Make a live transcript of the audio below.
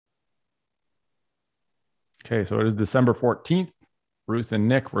Okay, so it is December 14th. Ruth and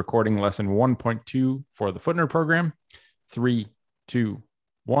Nick recording lesson 1.2 for the Footner program. 3, 2,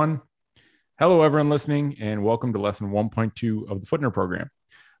 1. Hello, everyone listening, and welcome to lesson 1.2 of the Footner program.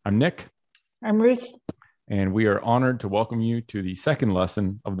 I'm Nick. I'm Ruth. And we are honored to welcome you to the second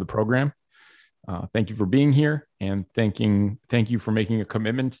lesson of the program. Thank you for being here, and thank you for making a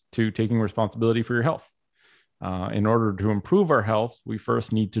commitment to taking responsibility for your health. In order to improve our health, we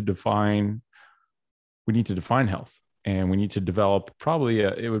first need to define health, and we need to develop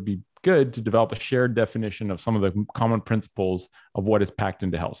it would be good to develop a shared definition of some of the common principles of what is packed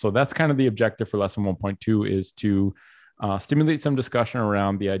into health. So that's kind of the objective for lesson 1.2, is to stimulate some discussion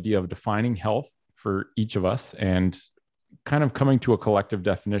around the idea of defining health for each of us and kind of coming to a collective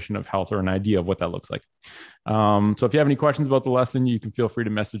definition of health, or an idea of what that looks like. So if you have any questions about the lesson, you can feel free to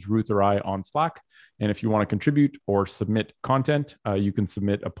message Ruth or I on Slack. And if you want to contribute or submit content, you can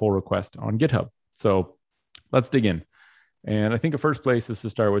submit a pull request on GitHub. So let's dig in. And I think the first place is to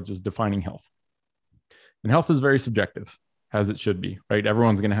start with just defining health. And health is very subjective, as it should be, right?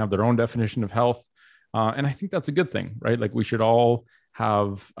 Everyone's going to have their own definition of health. And I think that's a good thing, right? Like, we should all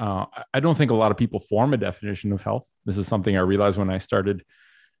have, I don't think a lot of people form a definition of health. This is something I realized when I started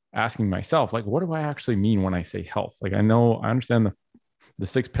asking myself, like, what do I actually mean when I say health? Like, I understand the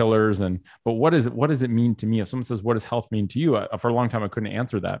 6 pillars, but what does it mean to me? If someone says, what does health mean to you? For a long time, I couldn't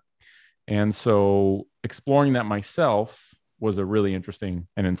answer that. And so exploring that myself was a really interesting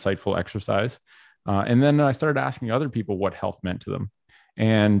and insightful exercise. And then I started asking other people what health meant to them.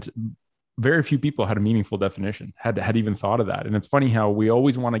 And very few people had a meaningful definition, had even thought of that. And it's funny how we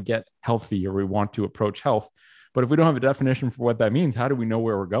always want to get healthy, or we want to approach health. But if we don't have a definition for what that means, how do we know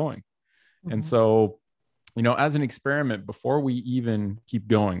where we're going? Mm-hmm. And so, as an experiment, before we even keep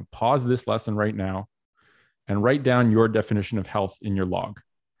going, pause this lesson right now and write down your definition of health in your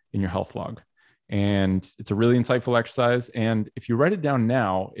health log. And it's a really insightful exercise. And if you write it down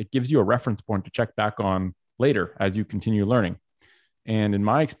now, it gives you a reference point to check back on later as you continue learning. And in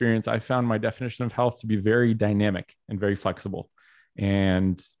my experience, I found my definition of health to be very dynamic and very flexible.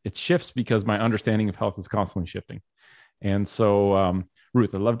 And it shifts because my understanding of health is constantly shifting. And so,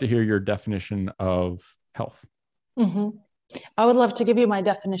 Ruth, I'd love to hear your definition of health. Mm-hmm. I would love to give you my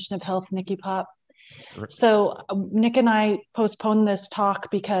definition of health, Nicky Pop. So Nick and I postponed this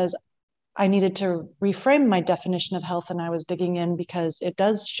talk because I needed to reframe my definition of health, and I was digging in because it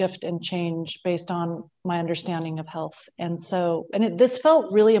does shift and change based on my understanding of health. And this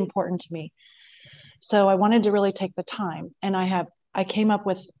felt really important to me. So I wanted to really take the time, and I came up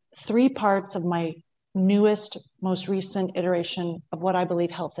with 3 parts of my newest, most recent iteration of what I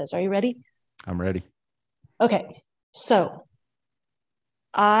believe health is. Are you ready? I'm ready. Okay. So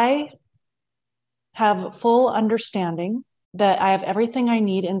I have full understanding that I have everything I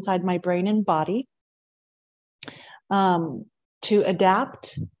need inside my brain and body to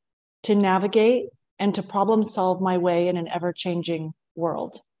adapt, to navigate, and to problem solve my way in an ever-changing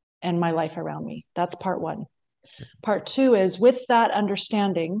world and my life around me. That's part 1. Part 2 is, with that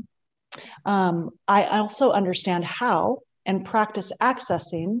understanding, I also understand how and practice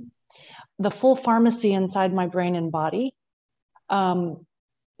accessing the full pharmacy inside my brain and body,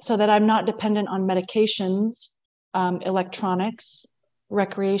 so that I'm not dependent on medications, electronics,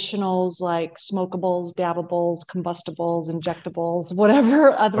 recreationals like smokables, dabbables, combustibles, injectables,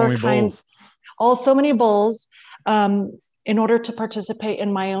 whatever other kinds, so many bulls, in order to participate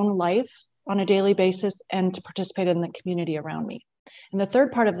in my own life on a daily basis and to participate in the community around me. And the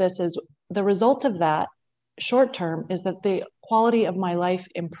third part of this is, the result of that short term is that the quality of my life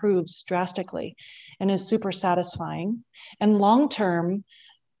improves drastically and is super satisfying. And long term,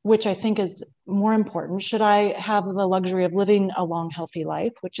 which I think is more important, should I have the luxury of living a long, healthy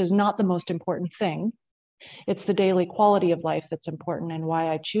life, which is not the most important thing. It's the daily quality of life that's important and why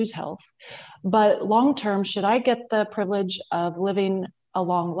I choose health. But long term, should I get the privilege of living a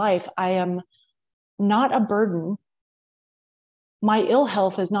long life, I am not a burden. My ill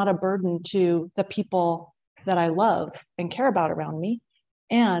health is not a burden to the people that I love and care about around me.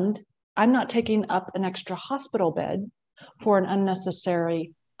 And I'm not taking up an extra hospital bed for an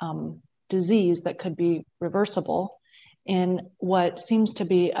unnecessary disease that could be reversible in what seems to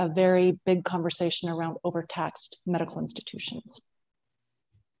be a very big conversation around overtaxed medical institutions.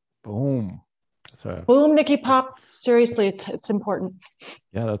 Boom. Boom, Nicky Pop. Seriously, it's important.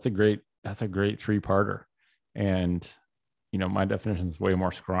 Yeah, that's a great 3-parter. And, my definition is way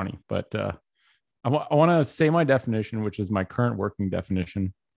more scrawny, but I want to say my definition, which is my current working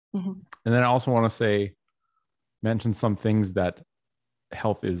definition. Mm-hmm. And then I also want to mention some things that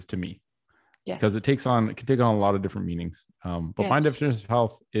health is to me. Yes. Because it can take on a lot of different meanings. But yes. My definition of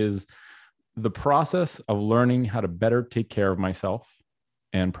health is the process of learning how to better take care of myself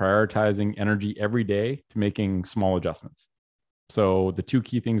and prioritizing energy every day to making small adjustments. So the two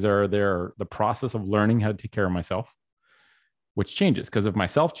key things are there: the process of learning how to take care of myself, which changes because if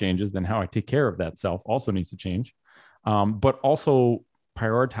myself changes, then how I take care of that self also needs to change. But also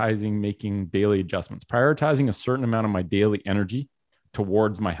prioritizing making daily adjustments, prioritizing a certain amount of my daily energy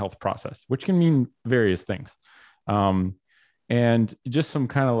towards my health process, which can mean various things. And just some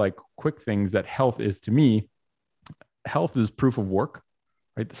kind of like quick things that health is to me. Health is proof of work,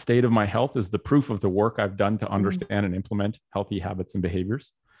 right? The state of my health is the proof of the work I've done to understand and implement healthy habits and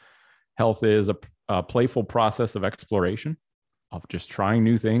behaviors. Health is a playful process of exploration, of just trying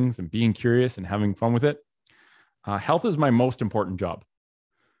new things and being curious and having fun with it. Health is my most important job.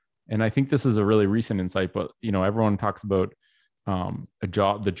 And I think this is a really recent insight, but everyone talks about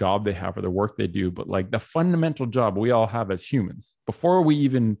the job they have or the work they do, but like the fundamental job we all have as humans, before we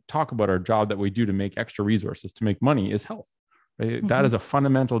even talk about our job that we do to make extra resources to make money, is health. Right? Mm-hmm. That is a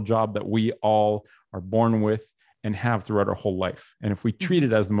fundamental job that we all are born with and have throughout our whole life. And if we treat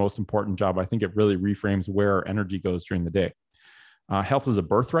it as the most important job, I think it really reframes where our energy goes during the day. Health is a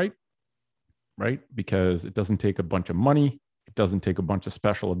birthright, right? Because it doesn't take a bunch of money. It doesn't take a bunch of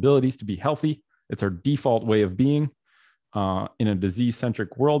special abilities to be healthy. It's our default way of being. In a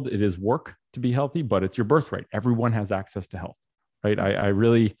disease-centric world, it is work to be healthy, but it's your birthright. Everyone has access to health, right? I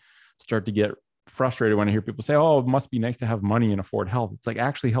really start to get frustrated when I hear people say, oh, it must be nice to have money and afford health. It's like,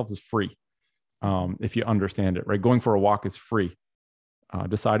 actually, health is free if you understand it, right? Going for a walk is free.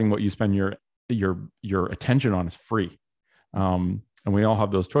 Deciding what you spend your attention on is free. And we all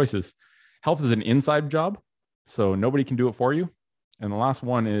have those choices. Health is an inside job, so nobody can do it for you. And the last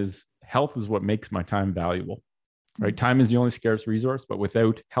one is health is what makes my time valuable. Right? Time is the only scarce resource, but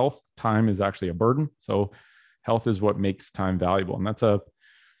without health, time is actually a burden. So health is what makes time valuable. And that's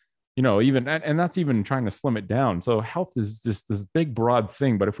that's even trying to slim it down. So health is just this big, broad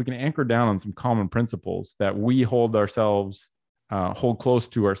thing. But if we can anchor down on some common principles that we hold close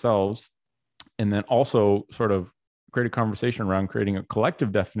to ourselves, and then also sort of create a conversation around creating a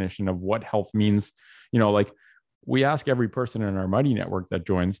collective definition of what health means, like we ask every person in our Mighty Network that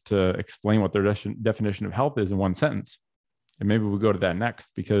joins to explain what their definition of health is in one sentence. And maybe we'll go to that next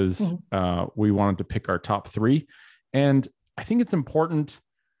because we wanted to pick our top three. And I think it's important,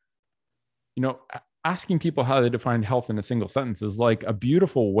 asking people how they define health in a single sentence is like a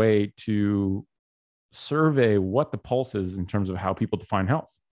beautiful way to survey what the pulse is in terms of how people define health.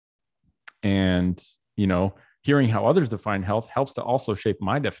 And, hearing how others define health helps to also shape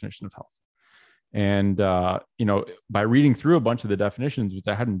my definition of health. And, by reading through a bunch of the definitions, which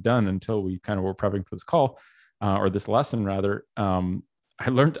I hadn't done until we kind of were prepping for this call or this lesson rather, I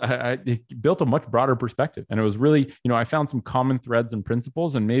learned, I built a much broader perspective. And it was really, I found some common threads and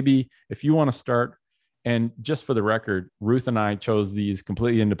principles. And maybe if you want to start, and just for the record, Ruth and I chose these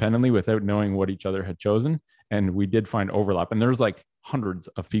completely independently without knowing what each other had chosen. And we did find overlap. And there's like hundreds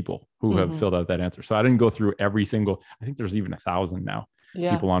of people who have filled out that answer. So I didn't go through every single, I think there's even 1,000 now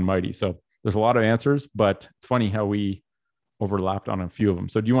people on Mighty. So there's a lot of answers, but it's funny how we overlapped on a few of them.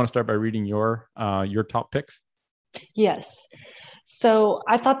 So do you want to start by reading your top picks? Yes. So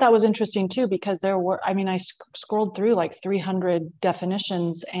I thought that was interesting too, because I scrolled through like 300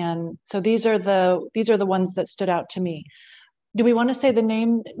 definitions. And so these are the ones that stood out to me. Do we want to say the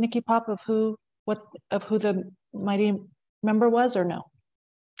name, Nikki Pop, of who the Mighty member was or no?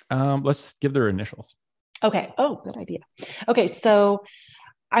 Let's give their initials. Okay. Oh, good idea. Okay. So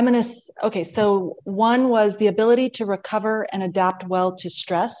so one was the ability to recover and adapt well to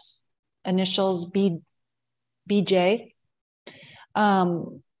stress, initials BJ.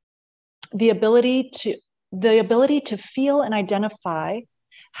 The ability to feel and identify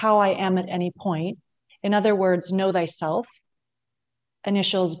how I am at any point. In other words, know thyself,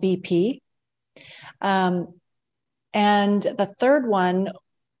 initials BP. And the third one,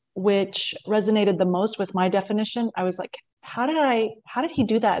 which resonated the most with my definition, I was like, how did he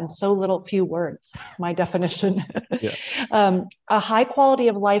do that in so few words? My definition. Yeah. A high quality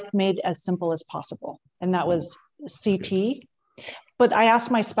of life made as simple as possible. And that was CT. But I asked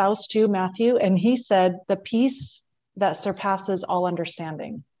my spouse too, Matthew, and he said the peace that surpasses all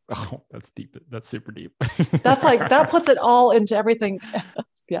understanding. Oh, that's deep. That's super deep. That's like, that puts it all into everything.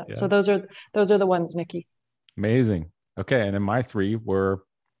 Yeah. So those are the ones, Nikki. Amazing. Okay. And then my three were: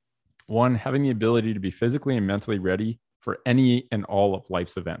 one, having the ability to be physically and mentally ready for any and all of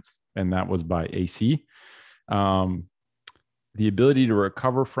life's events. And that was by AC. The ability to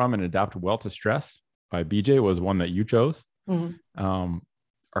recover from and adapt well to stress by BJ was one that you chose. Mm-hmm.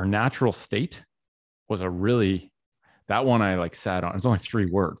 Our natural state was a really, That one I like sat on. It's only 3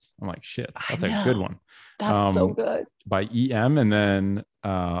 words. I'm like, shit, I that's a good know. one. That's so good. By EM. And then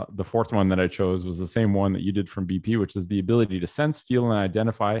the fourth one that I chose was the same one that you did from BP, which is the ability to sense, feel, and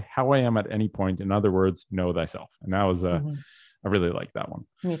identify how I am at any point. In other words, know thyself. And that was I really like that one.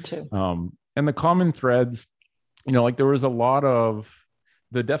 Me too. And the common threads, like there was a lot of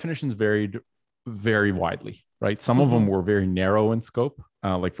the definitions varied very widely, right? Some of them were very narrow in scope.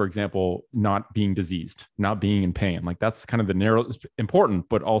 Like, for example, not being diseased, not being in pain. Like that's kind of the narrow, important,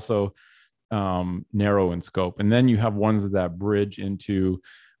 but also narrow in scope. And then you have ones that bridge into,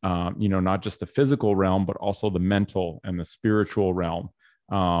 not just the physical realm, but also the mental and the spiritual realm.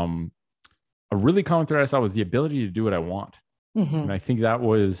 A really common thread I saw was the ability to do what I want. And I think that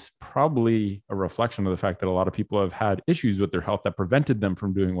was probably a reflection of the fact that a lot of people have had issues with their health that prevented them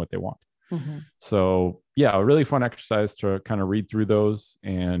from doing what they want. So yeah, a really fun exercise to kind of read through those,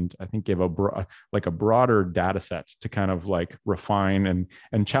 and I think gave a broader data set to kind of like refine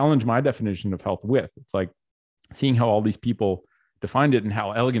and challenge my definition of health with. It's like seeing how all these people defined it and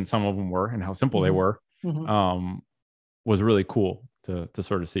how elegant some of them were and how simple they were, was really cool to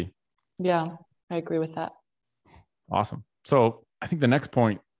sort of see. Yeah, I agree with that. Awesome. So I think the next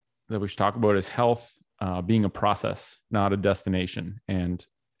point that we should talk about is health being a process, not a destination. And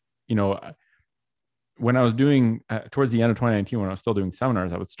when I was doing towards the end of 2019, when I was still doing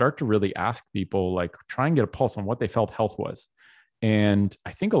seminars, I would start to really ask people, like, try and get a pulse on what they felt health was. And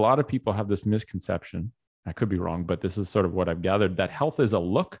I think a lot of people have this misconception. I could be wrong, but this is sort of what I've gathered, that health is a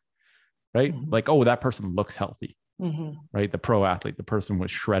look, right? Like, oh, that person looks healthy, right? The pro athlete, the person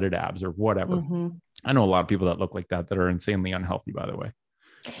with shredded abs or whatever. I know a lot of people that look like that are insanely unhealthy, by the way.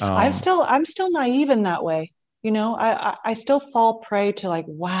 I'm still naive in that way. I still fall prey to like,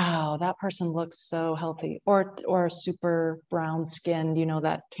 wow, that person looks so healthy, or super brown skinned,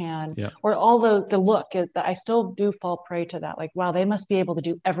 that tan, or all the look. I still do fall prey to that. Like, wow, they must be able to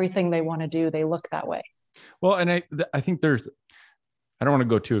do everything they want to do. They look that way. Well, and I think I don't want to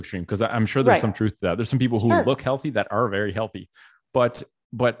go too extreme because I'm sure there's some truth to that. There's some people who look healthy that are very healthy, but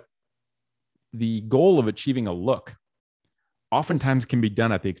the goal of achieving a look oftentimes can be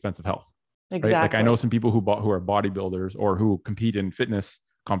done at the expense of health. Exactly. Right? Like I know some people who are bodybuilders or who compete in fitness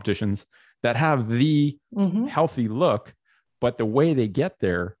competitions that have the healthy look, but the way they get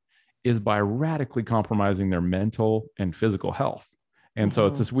there is by radically compromising their mental and physical health. And so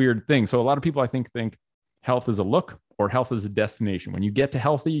it's this weird thing. So a lot of people, I think health is a look or health is a destination. When you get to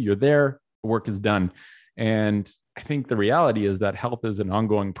healthy, you're there, the work is done. And I think the reality is that health is an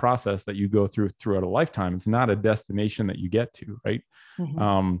ongoing process that you go throughout a lifetime. It's not a destination that you get to, right?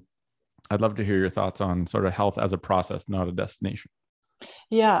 I'd love to hear your thoughts on sort of health as a process, not a destination.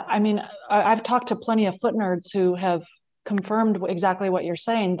 Yeah, I mean, I've talked to plenty of foot nerds who have confirmed exactly what you're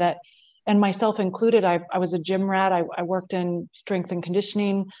saying, that, and myself included, I was a gym rat. I worked in strength and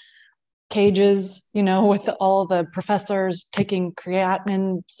conditioning cages, with all the professors taking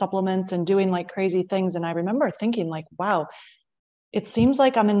creatinine supplements and doing like crazy things. And I remember thinking like, wow, it seems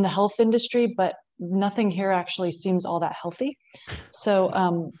like I'm in the health industry, but nothing here actually seems all that healthy.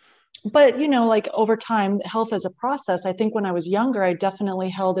 So, but like over time, health as a process. I think when I was younger, I definitely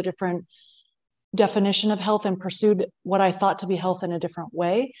held a different definition of health and pursued what I thought to be health in a different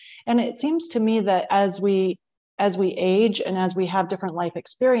way. And it seems to me that as we age and as we have different life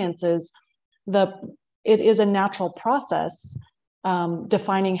experiences, it is a natural process,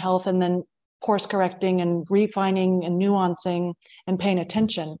 defining health and then course correcting and refining and nuancing and paying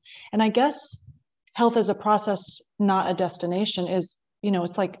attention. And I guess health as a process, not a destination, is,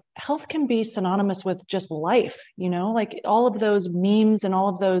 it's like health can be synonymous with just life, like all of those memes and all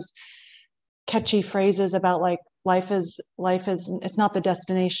of those catchy phrases about like life is it's not the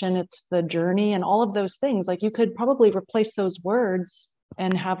destination, it's the journey, and all of those things. Like you could probably replace those words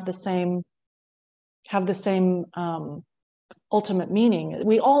and have the same ultimate meaning.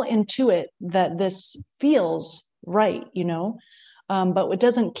 We all intuit that this feels right, but it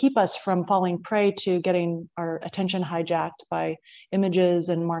doesn't keep us from falling prey to getting our attention hijacked by images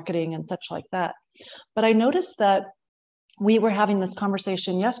and marketing and such like that. But I noticed that we were having this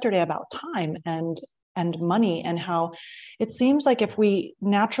conversation yesterday about time and money, and how it seems like if we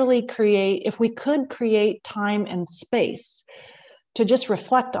could create time and space to just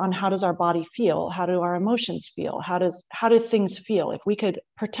reflect on how does our body feel, how do our emotions feel, how do things feel, if we could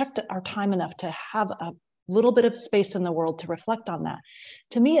protect our time enough to have a little bit of space in the world to reflect on that,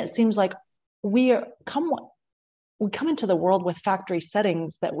 to me it seems like we come into the world with factory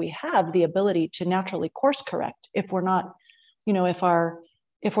settings that we have the ability to naturally course correct if we're not,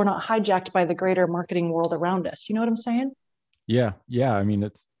 if we're not hijacked by the greater marketing world around us. You know what I'm saying? Yeah. I mean,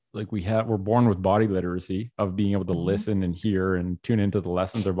 we're born with body literacy of being able to Mm-hmm. listen and hear and tune into the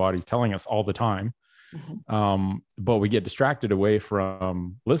lessons our body's telling us all the time. Mm-hmm. But we get distracted away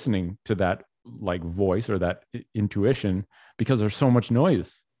from listening to that like voice or that intuition because there's so much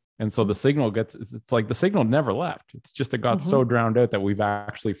noise. And so the signal it's like the signal never left. It's just, it got Mm-hmm. so drowned out that we've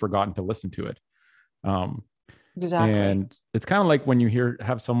actually forgotten to listen to it. Exactly. And it's kind of like when you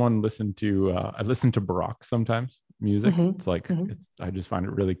have someone listen to, I listen to Baroque sometimes music. Mm-hmm. It's like, Mm-hmm. I just find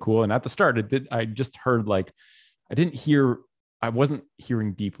it really cool. And at the start I just heard like, I wasn't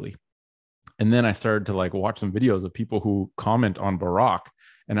hearing deeply. And then I started to like watch some videos of people who comment on Baroque.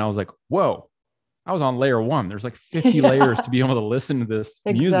 And I was like, whoa, I was on layer one. There's like 50 layers Yeah, to be able to listen to this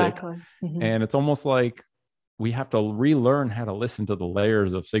music. exactly. Mm-hmm. And it's almost like we have to relearn how to listen to the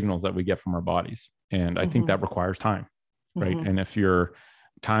layers of signals that we get from our bodies. And I think Mm-hmm. that requires time, right? Mm-hmm. And if your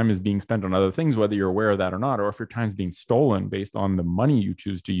time is being spent on other things, whether you're aware of that or not, or if your time is being stolen based on the money you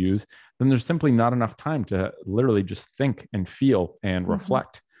choose to use, then there's simply not enough time to literally just think and feel and Mm-hmm.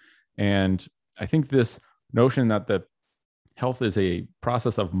 reflect. And I think this notion that the health is a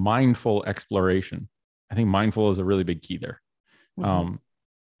process of mindful exploration, I think mindful is a really big key there. Mm-hmm. Um,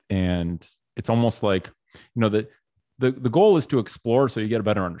 and it's almost like, that the goal is to explore so you get a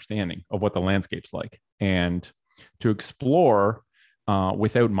better understanding of what the landscape's like. And to explore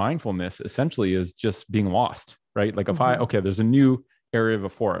without mindfulness essentially is just being lost, right? Like if Mm-hmm. there's a new area of a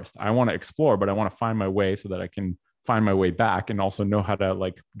forest, I want to explore, but I want to find my way so that I can find my way back and also know how to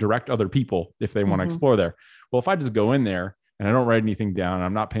like direct other people if they want to Mm-hmm. explore there. Well, if I just go in there and I don't write anything down, and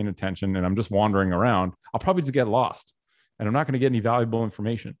I'm not paying attention and I'm just wandering around, I'll probably just get lost and I'm not going to get any valuable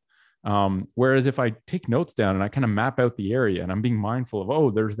information. Whereas if I take notes down and I kind of map out the area and I'm being mindful of,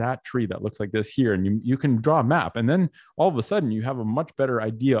 oh, there's that tree that looks like this here, and you can draw a map, and then all of a sudden you have a much better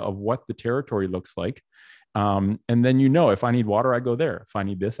idea of what the territory looks like. And then if I need water, I go there. If I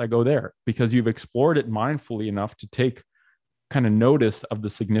need this, I go there, because you've explored it mindfully enough to take kind of notice of the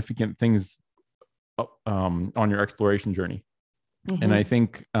significant things on your exploration journey. And I Mm-hmm.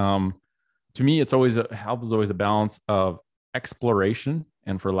 think to me, health is always a balance of exploration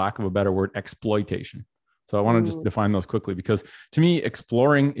and, for lack of a better word, exploitation. So I want to just Ooh. define those quickly, because to me,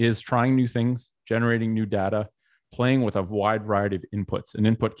 exploring is trying new things, generating new data, playing with a wide variety of inputs. An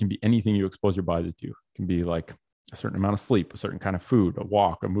input can be anything you expose your body to. It can be like a certain amount of sleep, a certain kind of food, a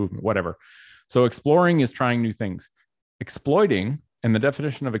walk, a movement, whatever. So exploring is trying new things. Exploiting, and the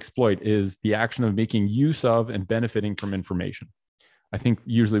definition of exploit, is the action of making use of and benefiting from information. I think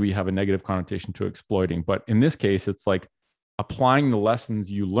usually we have a negative connotation to exploiting, but in this case, it's like applying the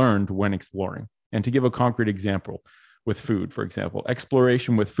lessons you learned when exploring. And to give a concrete example, with food, for example,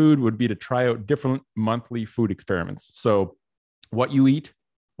 exploration with food would be to try out different monthly food experiments. So, what you eat,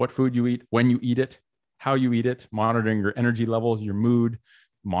 what food you eat, when you eat it, how you eat it, monitoring your energy levels, your mood,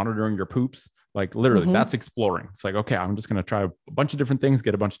 monitoring your poops. Like literally, Mm-hmm. that's exploring. It's like, okay, I'm just going to try a bunch of different things,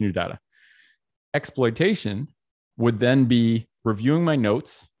 get a bunch of new data. Exploitation would then be reviewing my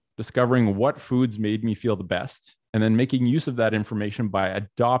notes, discovering what foods made me feel the best, and then making use of that information by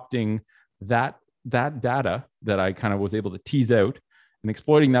adopting that data that I kind of was able to tease out, and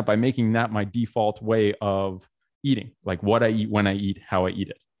exploiting that by making that my default way of eating, like what I eat, when I eat, how I eat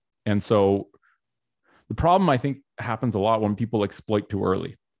it. And so the problem, I think, happens a lot when people exploit too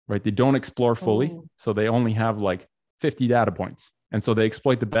early, right? They don't explore fully. Oh. So they only have like 50 data points. And so they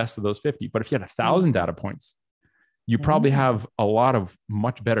exploit the best of those 50. But if you had 1,000 Mm-hmm. data points, you probably Mm-hmm. have a lot of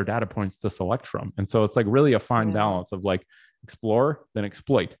much better data points to select from. And so it's like really a fine Yeah. balance of like explore, then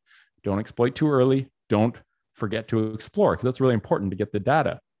exploit. Don't exploit too early. Don't forget to explore, because that's really important to get the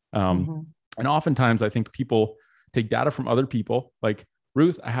data. Mm-hmm. And oftentimes I think people take data from other people, like,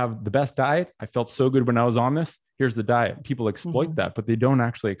 Ruth, I have the best diet. I felt so good when I was on this. Here's the diet. People exploit Mm-hmm. that, but they don't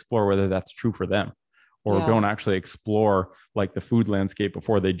actually explore whether that's true for them, or Yeah. don't actually explore like the food landscape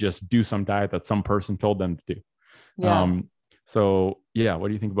before they just do some diet that some person told them to do. Yeah. So yeah, what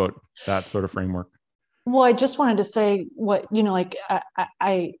do you think about that sort of framework? Well, I just wanted to say what, like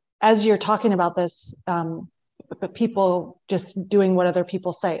as you're talking about this, but people just doing what other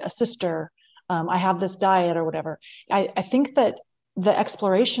people say, a sister, I have this diet or whatever. I think that the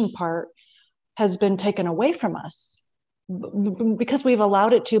exploration part has been taken away from us because we've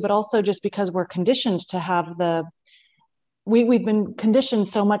allowed it to, but also just because we're conditioned to have we've been conditioned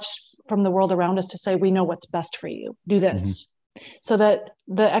so much from the world around us to say, we know what's best for you, do Mm-hmm. this. So that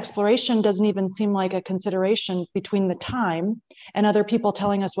the exploration doesn't even seem like a consideration between the time and other people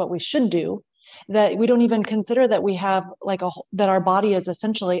telling us what we should do, that we don't even consider that we have like that our body is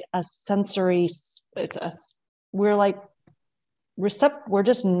essentially a sensory, we're like we're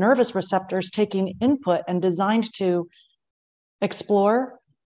just nervous receptors taking input and designed to explore,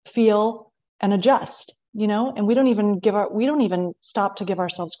 feel, and adjust, and we don't even stop to give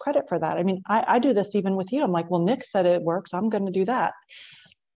ourselves credit for that. I mean, I do this even with you. I'm like, well, Nick said it works, I'm going to do that.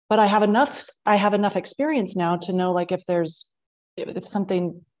 But I have enough experience now to know, like, if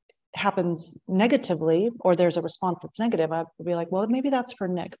something happens negatively or there's a response that's negative, I would be like, well, maybe that's for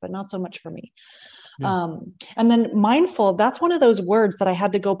Nick, but not so much for me. Yeah. And then mindful, that's one of those words that I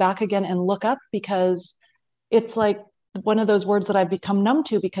had to go back again and look up, because it's like one of those words that I've become numb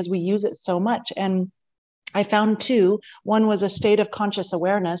to because we use it so much. And I found two. One was a state of conscious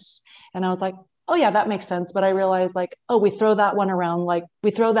awareness. And I was like, oh yeah, that makes sense. But I realized, like, oh, we throw that one around, like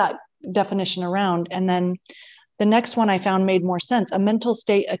we throw that definition around. And then the next one I found made more sense: a mental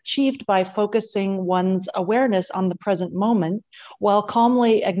state achieved by focusing one's awareness on the present moment while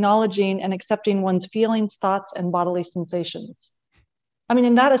calmly acknowledging and accepting one's feelings, thoughts, and bodily sensations. I mean,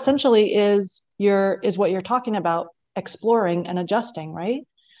 and that essentially is what you're talking about, exploring and adjusting, right?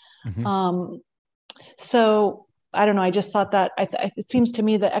 Mm-hmm. So I don't know. I just thought that it seems to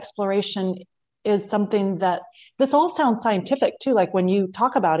me that exploration is something that, this all sounds scientific too. Like when you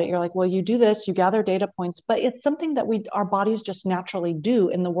talk about it, you're like, well, you do this, you gather data points, but it's something that our bodies just naturally do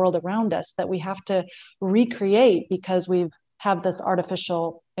in the world around us, that we have to recreate because we have this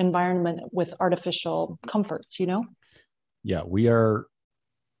artificial environment with artificial comforts, Yeah, we are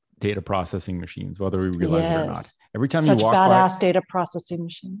data processing machines, whether we realize it or not. Every time you walk badass by, data processing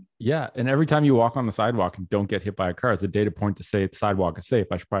machine. Yeah. And every time you walk on the sidewalk and don't get hit by a car, it's a data point to say the sidewalk is safe.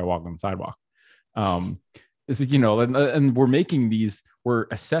 I should probably walk on the sidewalk. And we're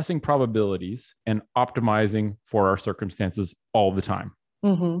assessing probabilities and optimizing for our circumstances all the time.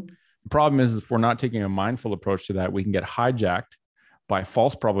 Mm-hmm. The problem is, if we're not taking a mindful approach to that, we can get hijacked by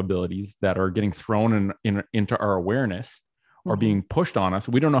false probabilities that are getting thrown into our awareness or being pushed on us.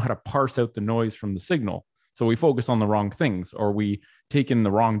 We don't know how to parse out the noise from the signal. So we focus on the wrong things, or we take in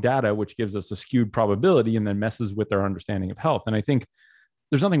the wrong data, which gives us a skewed probability and then messes with our understanding of health. And I think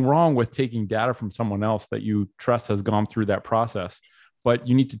there's nothing wrong with taking data from someone else that you trust has gone through that process, but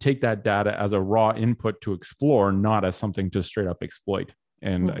you need to take that data as a raw input to explore, not as something to straight up exploit.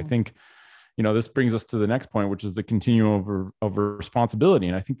 And I think, this brings us to the next point, which is the continuum of responsibility.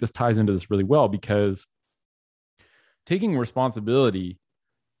 And I think this ties into this really well, because taking responsibility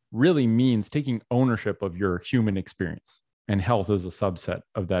really means taking ownership of your human experience, and health is a subset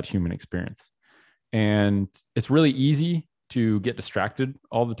of that human experience. And it's really easy to get distracted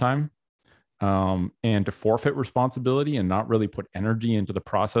all the time, and to forfeit responsibility and not really put energy into the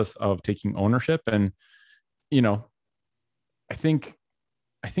process of taking ownership. And,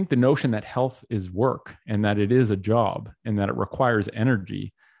 I think the notion that health is work and that it is a job and that it requires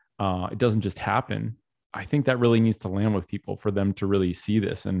energy, it doesn't just happen. I think that really needs to land with people for them to really see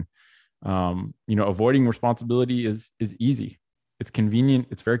this. And, avoiding responsibility is easy. It's convenient.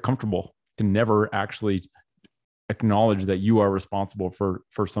 It's very comfortable to never actually acknowledge that you are responsible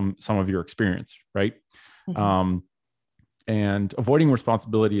for some of your experience. Right. Mm-hmm. And avoiding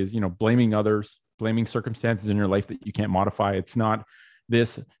responsibility is, blaming others, blaming circumstances in your life that you can't modify. It's not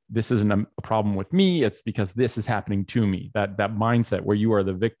this isn't a problem with me. It's because this is happening to me. That mindset where you are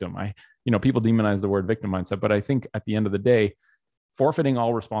the victim. People demonize the word victim mindset, but I think at the end of the day, forfeiting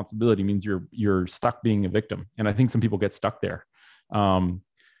all responsibility means you're stuck being a victim. And I think some people get stuck there. To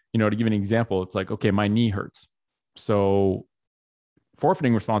give an example, it's like, okay, my knee hurts. So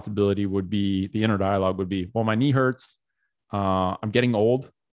forfeiting responsibility would be, the inner dialogue would be, well, my knee hurts. I'm getting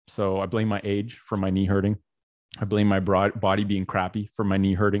old. So I blame my age for my knee hurting. I blame my body being crappy for my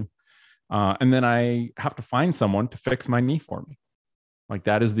knee hurting. And then I have to find someone to fix my knee for me. Like,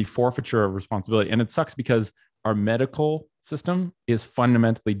 that is the forfeiture of responsibility. And it sucks because our medical system is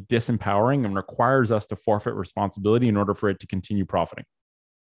fundamentally disempowering and requires us to forfeit responsibility in order for it to continue profiting.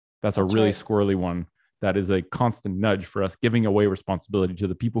 That's a really squirrely one. That is a constant nudge for us, giving away responsibility to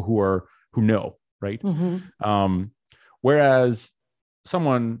the people who know, right? Mm-hmm. Whereas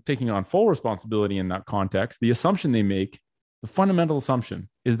someone taking on full responsibility in that context, the assumption they make, the fundamental assumption,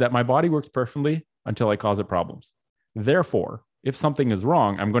 is that my body works perfectly until I cause it problems. Therefore, if something is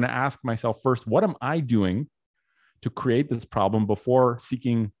wrong, I'm going to ask myself first, what am I doing to create this problem, before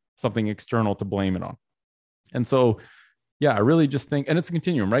seeking something external to blame it on? And so, yeah, I really just think, and it's a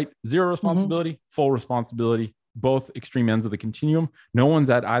continuum, right? Zero responsibility, mm-hmm. full responsibility, both extreme ends of the continuum. No one's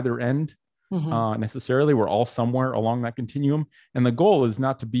at either end. Mm-hmm. Necessarily. We're all somewhere along that continuum. And the goal is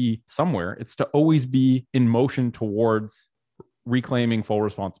not to be somewhere. It's to always be in motion towards reclaiming full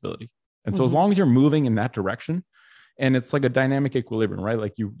responsibility. And so, mm-hmm. as long as you're moving in that direction, and it's like a dynamic equilibrium, right?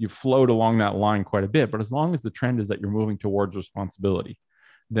 Like you float along that line quite a bit, but as long as the trend is that you're moving towards responsibility,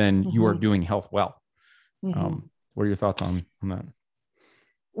 then mm-hmm. you are doing health well. Mm-hmm. What are your thoughts on that?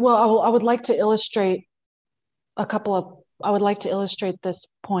 Well, I would like to illustrate I would like to illustrate this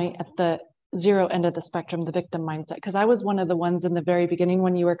point at the zero end of the spectrum, the victim mindset, because I was one of the ones in the very beginning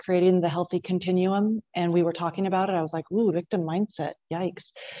when you were creating the healthy continuum and we were talking about it. I was like, ooh, victim mindset,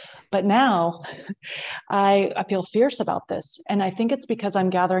 yikes. But now I feel fierce about this. And I think it's because I'm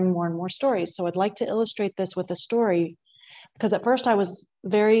gathering more and more stories. So I'd like to illustrate this with a story, because at first I was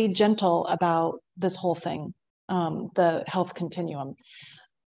very gentle about this whole thing, the health continuum.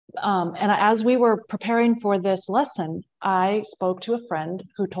 And as we were preparing for this lesson, I spoke to a friend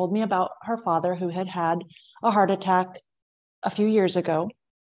who told me about her father who had had a heart attack a few years ago.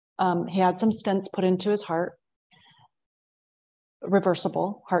 He had some stents put into his heart,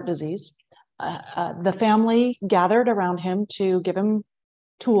 reversible heart disease. The family gathered around him to give him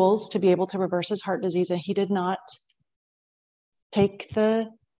tools to be able to reverse his heart disease, and he did not take the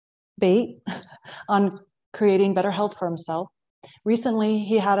bait on creating better health for himself. Recently,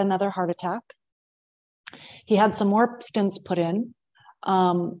 he had another heart attack. He had some more stents put in.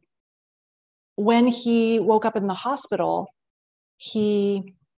 When he woke up in the hospital, he's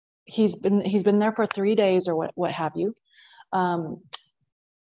been there for 3 days or what have you.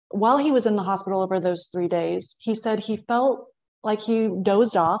 While he was in the hospital over those 3 days, he said he felt like he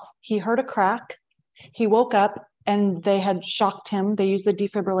dozed off. He heard a crack. He woke up and they had shocked him. They used the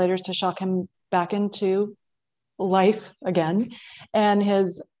defibrillators to shock him back into life again. And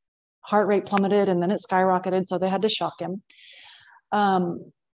his heart rate plummeted and then it skyrocketed. So they had to shock him,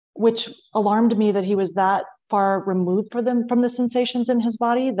 which alarmed me that he was that far removed from the sensations in his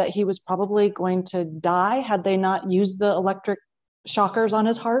body that he was probably going to die had they not used the electric shockers on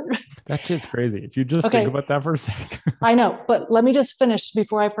his heart. That shit's crazy. If you just think about that for a second. I know, but let me just finish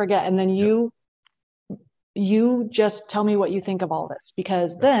before I forget. And then you just tell me what you think of all this,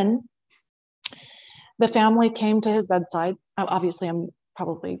 because then the family came to his bedside. Obviously, I'm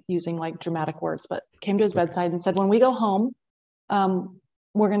probably using like dramatic words, but came to his bedside and said, when we go home,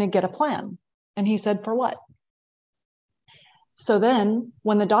 we're going to get a plan. And he said, for what? So then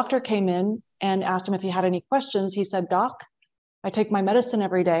when the doctor came in and asked him if he had any questions, he said, Doc, I take my medicine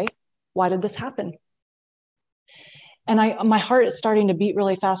every day. Why did this happen? And my heart is starting to beat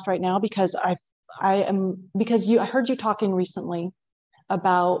really fast right now because I heard you talking recently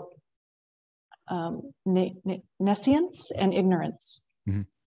about nescience and ignorance. Mm-hmm.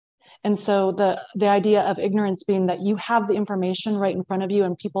 And so the idea of ignorance being that you have the information right in front of you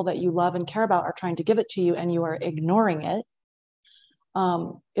and people that you love and care about are trying to give it to you and you are ignoring it,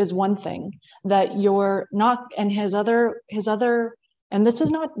 is one thing. That you're not, and his other, and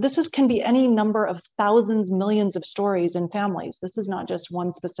this can be any number of thousands, millions of stories in families. This is not just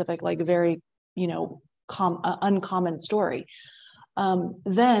one specific, like very, uncommon story.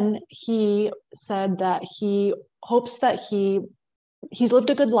 Then he said that he hopes that he's lived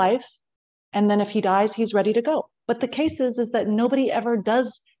a good life, and then if he dies, he's ready to go. But the case is that nobody ever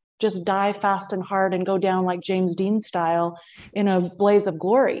does just die fast and hard and go down like James Dean style in a blaze of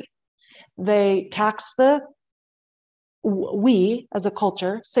glory. They tax we as a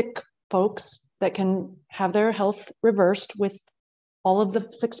culture, sick folks that can have their health reversed with all of the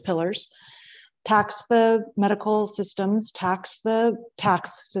 6 pillars, tax the medical systems, tax the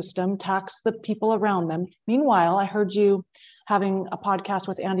tax system, tax the people around them. Meanwhile, I heard you having a podcast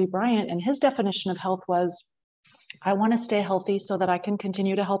with Andy Bryant, and his definition of health was, I want to stay healthy so that I can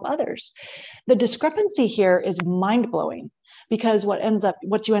continue to help others. The discrepancy here is mind-blowing, because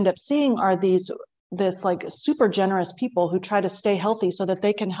what you end up seeing are this like super generous people who try to stay healthy so that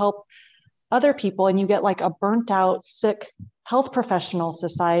they can help other people, and you get like a burnt out, sick health professional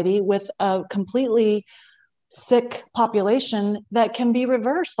society with a completely sick population that can be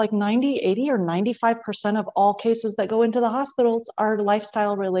reversed. Like 90, 80, or 95% of all cases that go into the hospitals are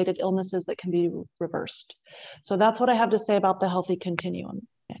lifestyle related illnesses that can be reversed. So that's what I have to say about the healthy continuum,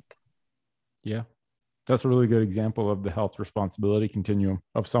 Nick. Yeah, that's a really good example of the health responsibility continuum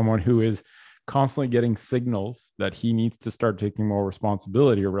of someone who is constantly getting signals that he needs to start taking more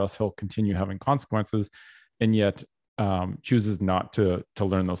responsibility or else he'll continue having consequences, and yet chooses not to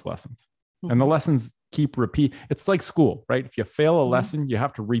learn those lessons. Mm-hmm. And the lessons keep repeat. It's like school, right? If you fail a lesson, you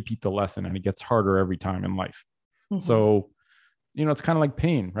have to repeat the lesson, and it gets harder every time in life. Mm-hmm. So, it's kind of like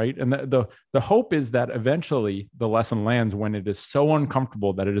pain, right? And the hope is that eventually the lesson lands when it is so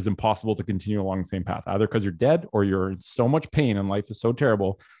uncomfortable that it is impossible to continue along the same path, either because you're dead or you're in so much pain and life is so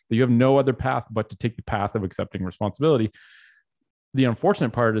terrible that you have no other path but to take the path of accepting responsibility. The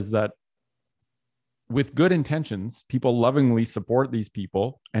unfortunate part is that with good intentions, people lovingly support these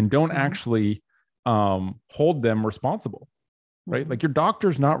people and don't actually hold them responsible, right? Like your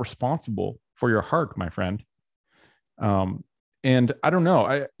doctor's not responsible for your heart, my friend. And I don't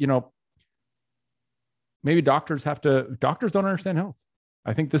know, maybe doctors don't understand health.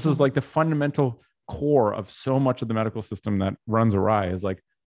 I think this is like the fundamental core of so much of the medical system that runs awry is like,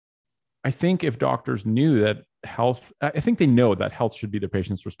 I think if doctors knew that I think they know that health should be the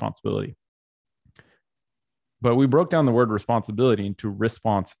patient's responsibility. But we broke down the word responsibility into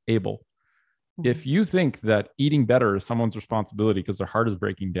response able. If you think that eating better is someone's responsibility because their heart is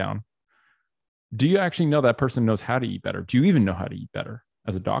breaking down, do you actually know that person knows how to eat better? Do you even know how to eat better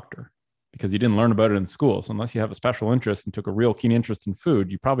as a doctor? Because you didn't learn about it in school. So unless you have a special interest and took a real keen interest in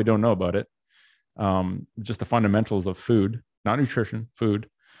food, you probably don't know about it. Just the fundamentals of food, not nutrition, food.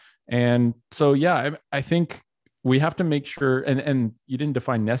 And so, yeah, I think we have to make sure, and you didn't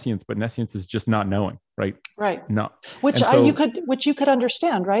define nescience, but nescience is just not knowing, right? Right. No. Which you could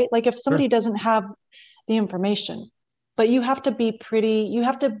understand, right? Like if somebody Sure. doesn't have the information, but you have to be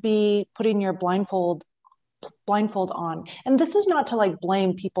putting your blindfold on. And this is not to like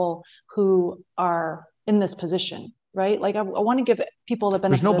blame people who are in this position, right? Like I want to give people the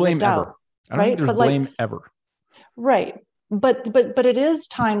benefit There's no blame of the doubt, ever. I don't think there's blame ever. Right. But it is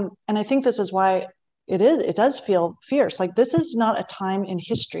time, and I think this is why it does feel fierce. Like this is not a time in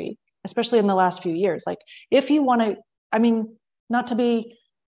history, especially in the last few years. Like if you want to, I mean, not to be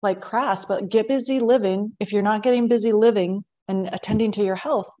like crass, but get busy living. If you're not getting busy living and attending to your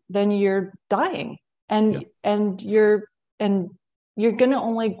health, then you're dying. And you're going to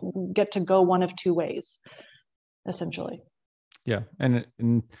only get to go one of two ways, essentially. Yeah. And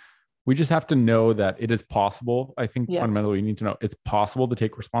we just have to know that it is possible. I think fundamentally we need to know it's possible to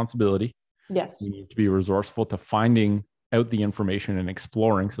take responsibility. Yes. We need to be resourceful to finding out the information and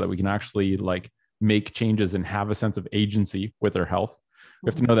exploring so that we can actually like make changes and have a sense of agency with our health. We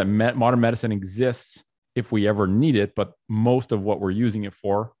have to know that modern medicine exists if we ever need it, but most of what we're using it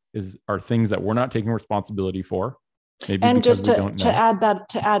for are things that we're not taking responsibility for. Maybe and because just we don't know.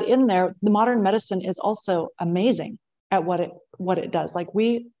 to add in there, the modern medicine is also amazing at what it does. Like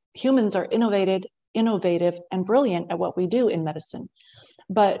we humans are innovative and brilliant at what we do in medicine,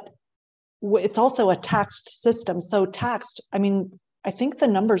 but it's also a taxed system. So taxed, I mean, I think the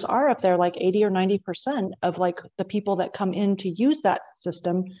numbers are up there like 80 or 90% of like the people that come in to use that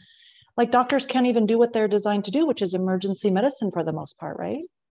system. Like doctors can't even do what they're designed to do, which is emergency medicine for the most part, right?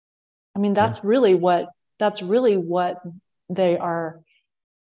 I mean, that's really what they are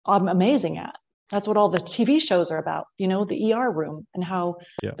amazing at. That's what all the TV shows are about, the ER room and how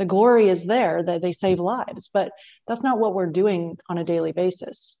the glory is there, that they save lives. But that's not what we're doing on a daily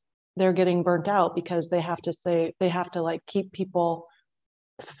basis. They're getting burnt out because they have to like keep people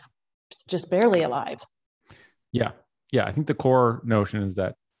just barely alive. Yeah. Yeah. I think the core notion is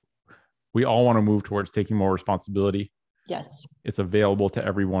that we all want to move towards taking more responsibility. Yes. It's available to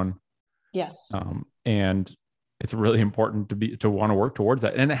everyone. Yes. And it's really important to want to work towards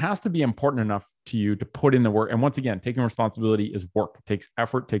that. And it has to be important enough to you to put in the work. And once again, taking responsibility is work. It takes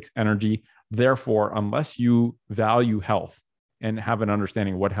effort, takes energy. Therefore, unless you value health and have an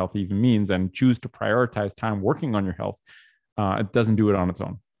understanding of what health even means and choose to prioritize time working on your health, it doesn't do it on its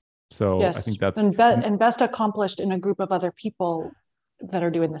own. So I think that's and best accomplished in a group of other people that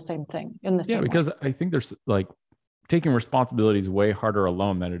are doing the same thing in the same because way. I think there's like taking responsibility is way harder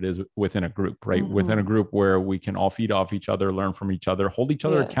alone than it is within a group, right? Mm-hmm. Within a group where we can all feed off each other, learn from each other, hold each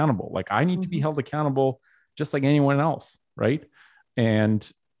other accountable. Like I need to be held accountable just like anyone else, right? And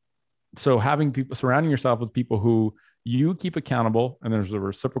so having people, surrounding yourself with people who you keep accountable, and there's a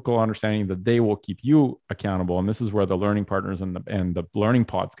reciprocal understanding that they will keep you accountable. And this is where the learning partners and the learning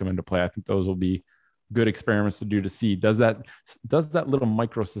pods come into play. I think those will be good experiments to do to see does that little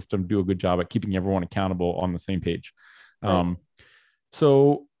microsystem do a good job at keeping everyone accountable on the same page. Right.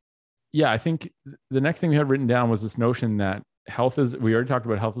 So yeah, I think the next thing we had written down was this notion that we already talked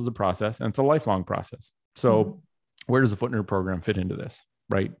about health as a process, and it's a lifelong process. So where does the Footnote program fit into this,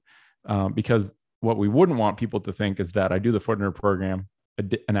 right? Because what we wouldn't want people to think is that I do the Footnote program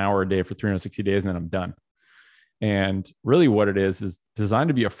an hour a day for 360 days and then I'm done. And really what it is designed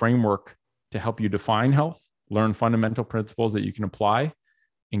to be a framework to help you define health, learn fundamental principles that you can apply,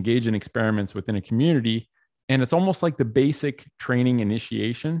 engage in experiments within a community. And it's almost like the basic training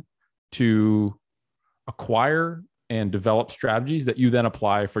initiation to acquire and develop strategies that you then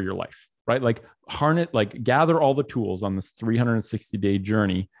apply for your life, right? Like gather all the tools on this 360-day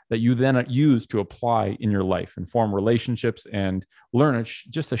journey that you then use to apply in your life and form relationships and learn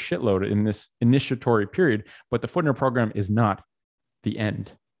just a shitload in this initiatory period. But the Footnote program is not the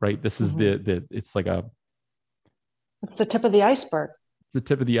end. Right. This is it's the tip of the iceberg. The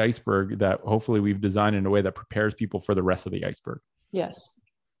tip of the iceberg that hopefully we've designed in a way that prepares people for the rest of the iceberg. Yes.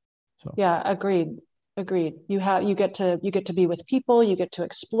 So yeah, agreed. Agreed. You get to be with people, you get to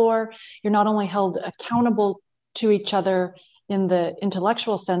explore. You're not only held accountable to each other in the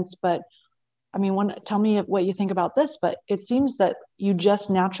intellectual sense, but I mean, tell me what you think about this, but it seems that you just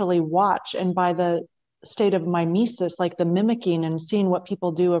naturally watch, and by the state of mimesis, like the mimicking and seeing what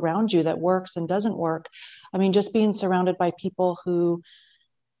people do around you that works and doesn't work. I mean, just being surrounded by people who,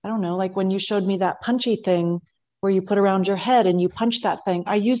 I don't know, like when you showed me that punchy thing where you put around your head and you punch that thing.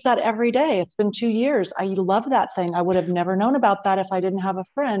 I use that every day. It's been 2 years. I love that thing. I would have never known about that if I didn't have a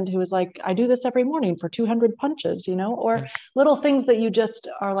friend who was like, I do this every morning for 200 punches, or Yeah. little things that you just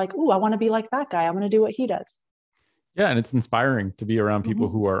are like, ooh, I want to be like that guy. I'm going to do what he does. Yeah, and it's inspiring to be around people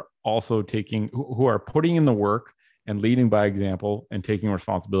Mm-hmm. who are also who are putting in the work and leading by example and taking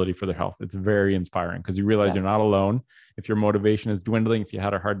responsibility for their health. It's very inspiring because you realize Yeah. you're not alone. If your motivation is dwindling, if you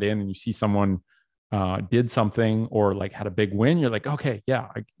had a hard day and then you see someone did something or like had a big win, you're like, okay, yeah,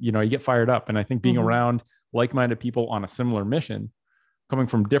 you get fired up. And I think being Mm-hmm. around like-minded people on a similar mission, coming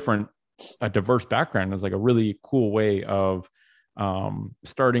from a diverse background, is like a really cool way of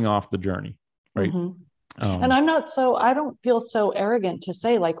starting off the journey, right? Mm-hmm. And Um, I don't feel so arrogant to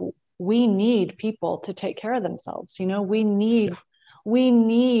say like we need people to take care of themselves. yeah, We need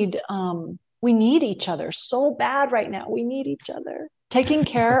each other so bad right now. We need each other. Taking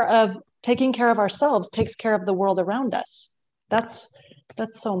care of ourselves takes care of the world around us. That's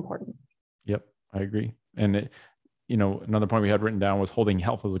that's so important. yep, I agree. And another point we had written down was holding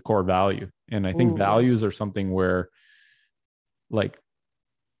health as a core value. And I think Ooh, yeah. values are something where, like,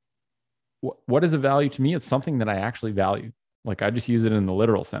 what is a value to me? It's something that I actually value. Like, I just use it in the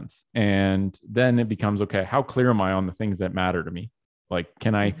literal sense. And then it becomes, okay, how clear am I on the things that matter to me? Like,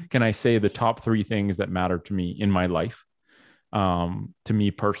 can I Mhm. can I say the top three things that matter to me in my life? To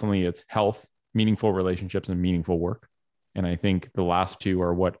me personally, it's health, meaningful relationships, and meaningful work. And I think the last two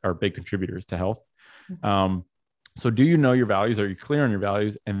are what are big contributors to health. Um, so do you know your values? Are you clear on your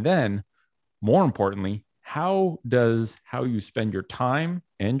values? And then more importantly, how does how you spend your time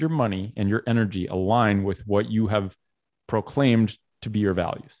and your money and your energy align with what you have proclaimed to be your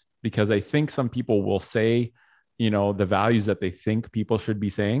values? Because I think some people will say, the values that they think people should be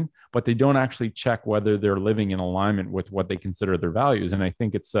saying, but they don't actually check whether they're living in alignment with what they consider their values. And I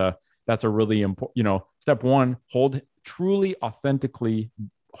think that's a really important, step one, truly authentically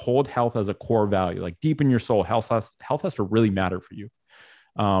hold health as a core value, like deep in your soul. Health has to really matter for you.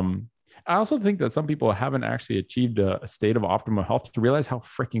 um, I also think that some people haven't actually achieved a state of optimal health to realize how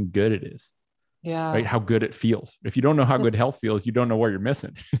freaking good it is, right? Yeah. How good it feels. If you don't know how good It's health feels, you don't know what you're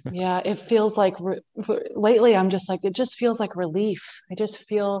missing. yeah, it feels like lately I'm just like it just feels like relief.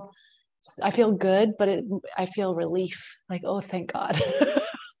 I feel good, but I feel relief. Like, oh, thank God.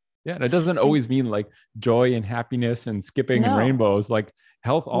 Yeah, and it doesn't always mean like joy and happiness and skipping and No, rainbows. Like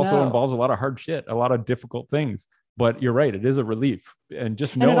health also no. involves a lot of hard shit, a lot of difficult things. But you're right, it is a relief. And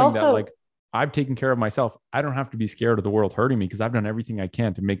just And it knowing that also like I've taken care of myself, I don't have to be scared of the world hurting me because I've done everything I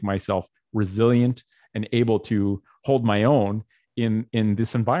can to make myself resilient and able to hold my own in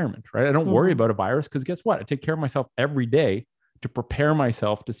this environment, right? I don't worry Mhm. about a virus because guess what? I take care of myself every day to prepare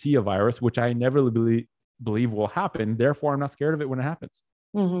myself to see a virus, which I inevitably believe will happen. Therefore, I'm not scared of it when it happens.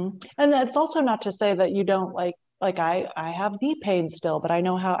 And that's also not to say that you don't like I have knee pain still, but I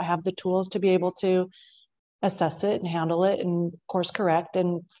know how I have the tools to be able to assess it and handle it and course correct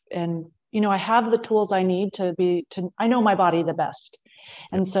and I have the tools I need to I know my body the best.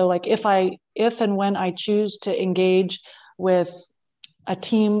 Yep. And so like if and when I choose to engage with a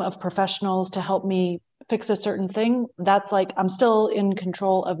team of professionals to help me fix a certain thing, that's like I'm still in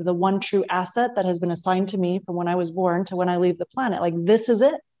control of the one true asset that has been assigned to me from when I was born to when I leave the planet. Like this is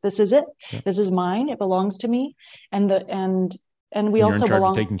it. This is it. Yep. This is mine. It belongs to me. And we And you're in also charge of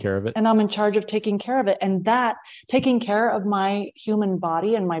belong taking care of it. and I'm in charge of taking care of it. And that taking care of my human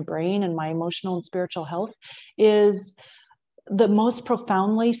body and my brain and my emotional and spiritual health is the most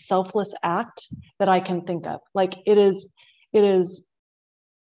profoundly selfless act that I can think of. Like it is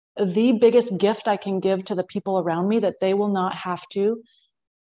the biggest gift I can give to the people around me that they will not have to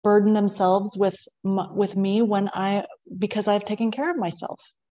burden themselves with me because I've taken care of myself,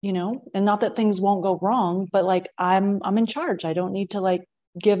 and not that things won't go wrong, but like I'm in charge. I don't need to like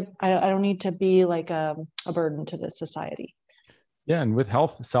I don't need to be like a burden to this society. Yeah. And with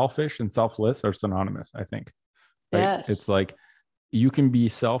health, selfish and selfless are synonymous, I think, right? Yes. It's like you can be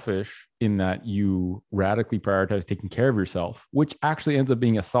selfish in that you radically prioritize taking care of yourself, which actually ends up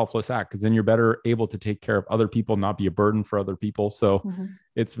being a selfless act because then you're better able to take care of other people, not be a burden for other people. So Mm-hmm.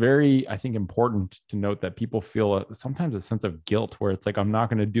 it's very, I think, important to note that people feel sometimes a sense of guilt where it's like, I'm not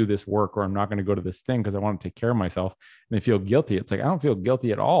going to do this work or I'm not going to go to this thing because I want to take care of myself. And they feel guilty. It's like, I don't feel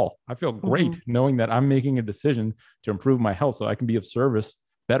guilty at all. I feel Mm-hmm. great knowing that I'm making a decision to improve my health so I can be of service,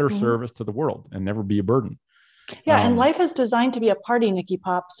 better Mm-hmm. service to the world and never be a burden. Yeah, and Um, life is designed to be a party, Nikki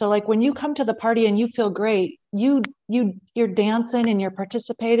Pop. So like when you come to the party and you feel great, you're dancing and you're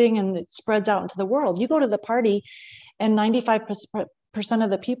participating and it spreads out into the world. You go to the party and 95% of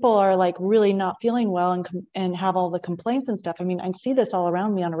the people are like really not feeling well and have all the complaints and stuff. I mean, I see this all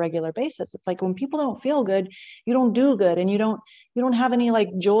around me on a regular basis. It's like when people don't feel good, you don't do good and you don't have any like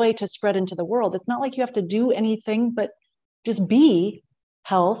joy to spread into the world. It's not like you have to do anything but just be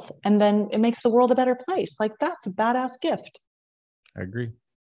health, and then it makes the world a better place. Like that's a badass gift. I agree.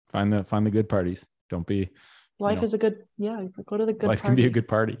 Find the good parties. Don't be, you Life know, is a good, yeah, go to the good life can be a party. good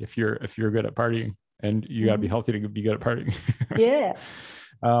party if you're good at partying, and you got to be Mm-hmm. healthy to be good at partying. Yeah.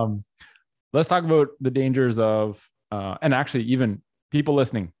 um, let's talk about the dangers of, and actually, even people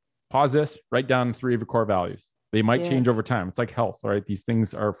listening, pause this, write down 3 of your core values. They might change Yes. over time. It's like health, right? These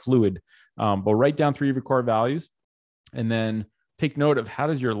things are fluid. But write down 3 of your core values, and then take note of how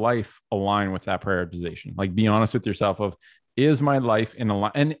does your life align with that prioritization. Like, be honest with yourself of, is my life in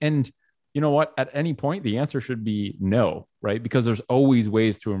align? And you know what? At any point, the answer should be no, right? Because there's always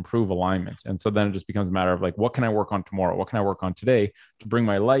ways to improve alignment. And so then it just becomes a matter of like, what can I work on tomorrow? What can I work on today to bring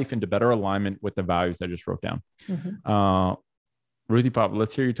my life into better alignment with the values I just wrote down? Mm-hmm. Uh, Ruthie Pop,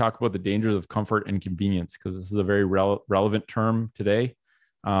 let's hear you talk about the dangers of comfort and convenience, because this is a very relevant term today.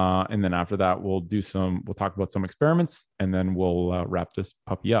 And then after that, we'll talk about some experiments, and then we'll wrap this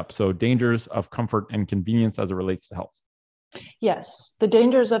puppy up. So, dangers of comfort and convenience as it relates to health. Yes, the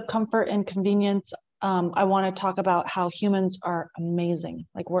dangers of comfort and convenience. I want to talk about how humans are amazing.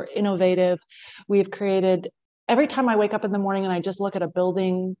 Like we're innovative. We've created, every time I wake up in the morning and I just look at a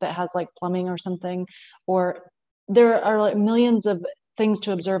building that has like plumbing or something, or there are like millions of things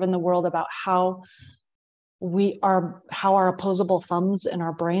to observe in the world about how how our opposable thumbs and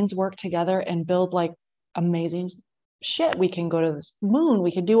our brains work together and build like amazing shit. We can go to the moon.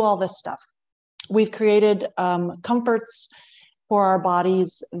 We can do all this stuff. We've created comforts for our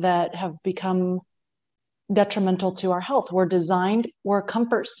bodies that have become detrimental to our health. We're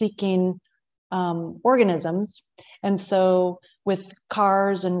comfort seeking organisms. And so with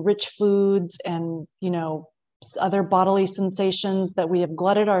cars and rich foods and, other bodily sensations that we have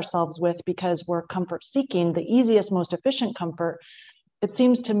glutted ourselves with because we're comfort seeking, the easiest, most efficient comfort, it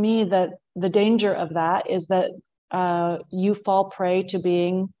seems to me that the danger of that is that you fall prey to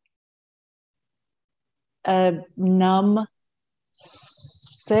being a numb,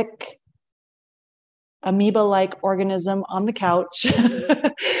 sick, amoeba-like organism on the couch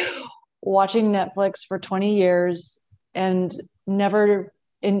watching Netflix for 20 years and never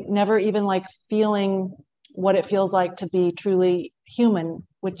even like feeling what it feels like to be truly human,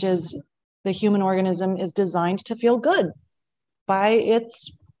 which is the human organism is designed to feel good by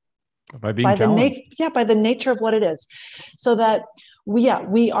its By being challenged. by the nature of what it is. So that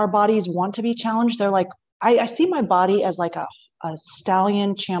our bodies want to be challenged. They're like, I see my body as like a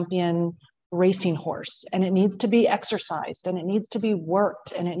stallion champion racing horse, and it needs to be exercised and it needs to be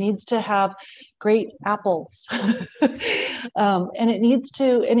worked and it needs to have great apples and it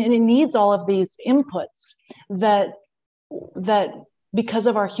needs all of these inputs that because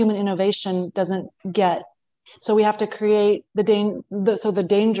of our human innovation doesn't get. So we have to create the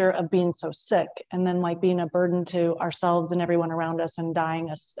danger of being so sick and then like being a burden to ourselves and everyone around us and dying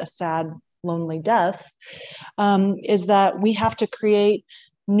a sad, lonely death, is that we have to create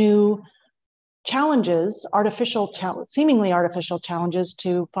new challenges, seemingly artificial challenges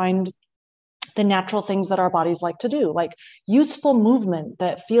to find the natural things that our bodies like to do, like useful movement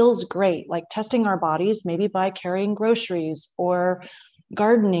that feels great, like testing our bodies, maybe by carrying groceries or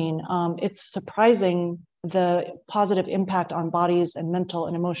gardening. It's surprising the positive impact on bodies and mental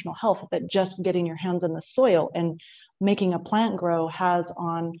and emotional health that just getting your hands in the soil and making a plant grow has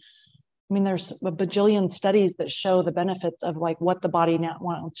on. I mean, there's a bajillion studies that show the benefits of like what the body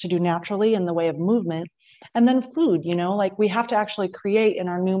wants to do naturally in the way of movement. And then food, like we have to actually create in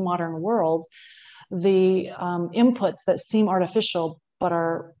our new modern world the inputs that seem artificial but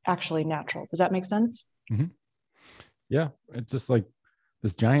are actually natural. Does that make sense? Mm-hmm. Yeah, it's just like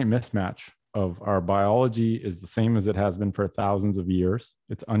this giant mismatch of our biology is the same as it has been for thousands of years.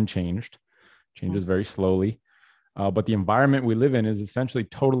 It's unchanged, changes very slowly. But the environment we live in is essentially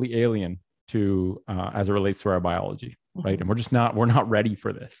totally alien to as it relates to our biology. right? And we're not ready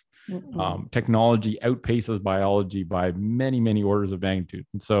for this. Technology outpaces biology by many, many orders of magnitude.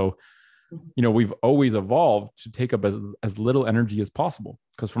 And so, we've always evolved to take up as little energy as possible,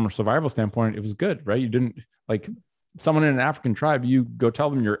 because from a survival standpoint, it was good, right? You didn't, like, someone in an African tribe, you go tell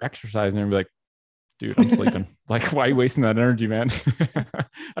them you're exercising and be like, dude, I'm sleeping. Like, why are you wasting that energy, man? I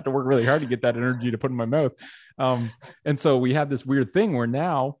have to work really hard to get that energy to put in my mouth. And so we have this weird thing where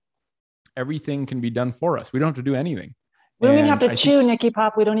now everything can be done for us. We don't have to do anything. We don't even have to chew, Nicky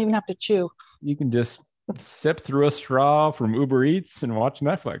Pop. We don't even have to chew. You can just sip through a straw from Uber Eats and watch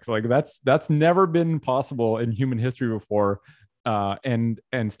Netflix. Like, that's never been possible in human history before, and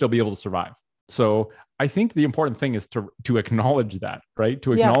still be able to survive. So I think the important thing is to acknowledge that, right?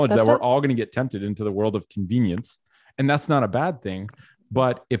 To acknowledge that we're all going to get tempted into the world of convenience, and that's not a bad thing.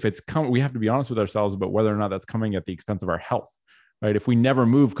 But if it's we have to be honest with ourselves about whether or not that's coming at the expense of our health. Right? If we never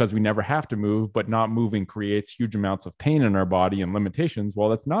move because we never have to move, but not moving creates huge amounts of pain in our body and limitations, well,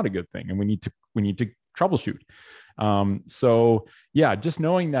 that's not a good thing, and we need to troubleshoot. So yeah, just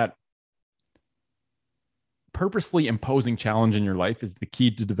knowing that purposely imposing challenge in your life is the key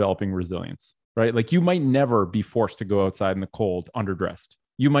to developing resilience, right? Like, you might never be forced to go outside in the cold underdressed.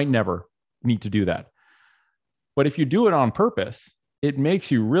 You might never need to do that. But if you do it on purpose, it makes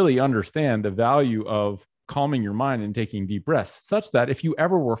you really understand the value of calming your mind and taking deep breaths, such that if you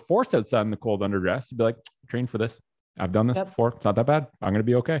ever were forced outside in the cold underdress, you'd be like, train for this. I've done this before. It's not that bad. I'm going to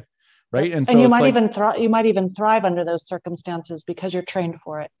be okay. Right. And so you might even thrive under those circumstances because you're trained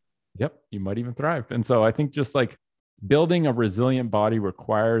for it. Yep. You might even thrive. And so I think just like building a resilient body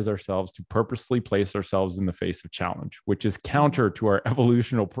requires ourselves to purposely place ourselves in the face of challenge, which is counter to our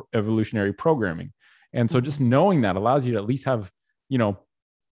evolutionary programming. And so just knowing that allows you to at least have,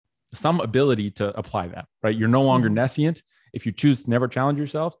 some ability to apply that, right? You're no longer nescient. If you choose to never challenge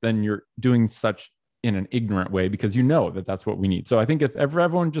yourself, then you're doing such in an ignorant way, because that that's what we need. So I think if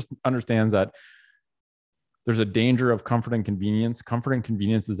everyone just understands that there's a danger of comfort and convenience. Comfort and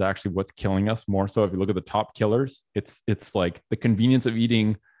convenience is actually what's killing us more. So if you look at the top killers, it's like the convenience of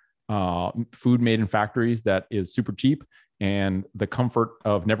eating food made in factories that is super cheap, and the comfort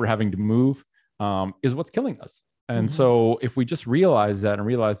of never having to move is what's killing us. And so if we just realize that,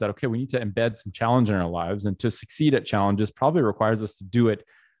 okay, we need to embed some challenge in our lives, and to succeed at challenges probably requires us to do it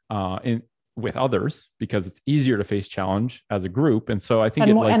with others, because it's easier to face challenge as a group. And so I think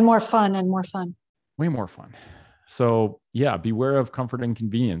more fun. Way more fun. So yeah, beware of comfort and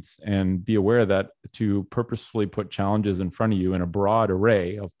convenience, and be aware that to purposefully put challenges in front of you in a broad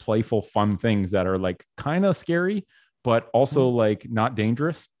array of playful, fun things that are like kind of scary, but also like not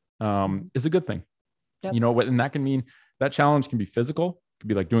dangerous, is a good thing. Yep. And that can mean that challenge can be physical. It could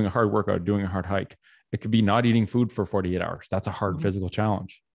be like doing a hard workout, doing a hard hike. It could be not eating food for 48 hours. That's a hard physical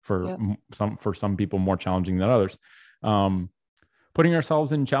challenge for some people, more challenging than others. Putting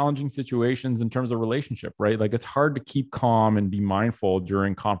ourselves in challenging situations in terms of relationship, right? Like, it's hard to keep calm and be mindful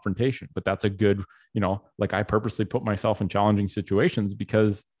during confrontation, but that's a good, like, I purposely put myself in challenging situations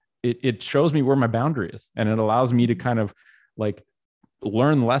because it shows me where my boundary is, and it allows me to kind of like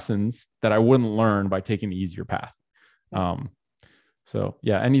learn lessons that I wouldn't learn by taking the easier path. So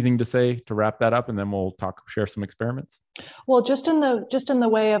yeah, anything to say to wrap that up, and then we'll share some experiments. Well, just in the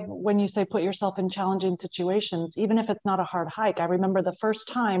way of when you say put yourself in challenging situations, even if it's not a hard hike, I remember the first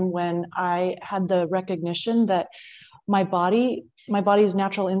time when I had the recognition that my body's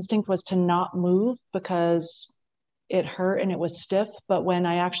natural instinct was to not move because it hurt and it was stiff. But when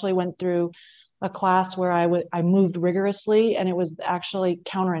I actually went through a class where I moved rigorously, and it was actually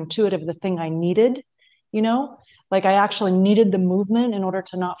counterintuitive, the thing I needed, like I actually needed the movement in order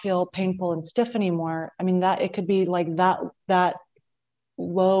to not feel painful and stiff anymore. I mean, that it could be like that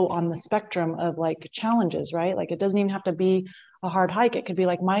low on the spectrum of like challenges, right? Like, it doesn't even have to be a hard hike. It could be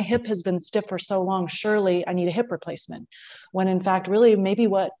like, my hip has been stiff for so long, surely I need a hip replacement. When in fact, really, maybe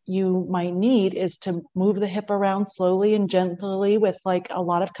what you might need is to move the hip around slowly and gently with like a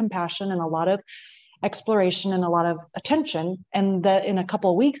lot of compassion and a lot of exploration and a lot of attention. And that in a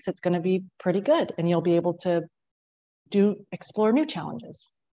couple of weeks, it's going to be pretty good, and you'll be able to explore new challenges.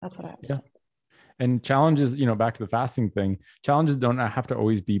 That's what I have to say. And challenges, back to the fasting thing, challenges don't have to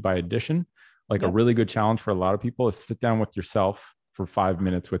always be by addition. Like, a really good challenge for a lot of people is sit down with yourself for 5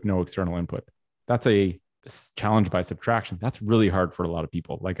 minutes with no external input. That's a challenge by subtraction. That's really hard for a lot of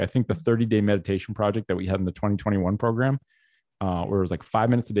people. Like, I think the 30-day meditation project that we had in the 2021 program, where it was like 5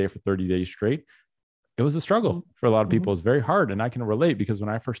 minutes a day for 30 days straight, it was a struggle for a lot of people. It's very hard. And I can relate, because when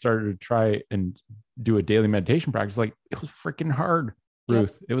I first started to try and do a daily meditation practice, like, it was freaking hard,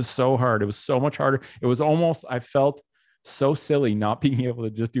 Ruth. It was so hard. It was so much harder. It was almost, I felt so silly not being able to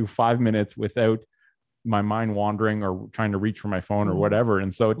just do 5 minutes without my mind wandering or trying to reach for my phone or Mhm. whatever.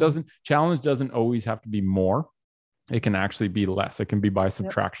 And so challenge doesn't always have to be more. It can actually be less. It can be by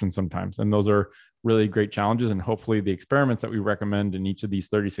subtraction sometimes. And those are really great challenges. And hopefully the experiments that we recommend in each of these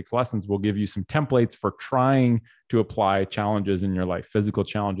 36 lessons will give you some templates for trying to apply challenges in your life, physical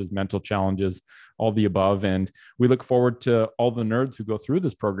challenges, mental challenges, all the above. And we look forward to all the nerds who go through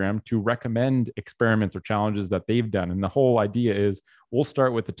this program to recommend experiments or challenges that they've done. And the whole idea is we'll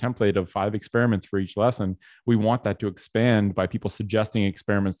start with a template of 5 experiments for each lesson. We want that to expand by people suggesting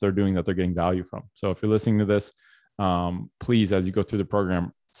experiments they're doing that they're getting value from. So if you're listening to this, please, as you go through the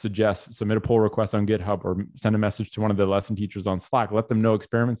program, submit a pull request on GitHub or send a message to one of the lesson teachers on Slack. Let them know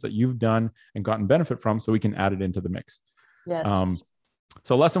experiments that you've done and gotten benefit from so we can add it into the mix. Yes.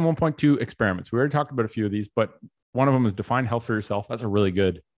 So lesson 1.2, experiments. We already talked about a few of these, but one of them is define health for yourself. That's a really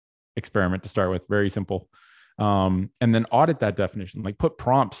good experiment to start with. Very simple. And then audit that definition, like put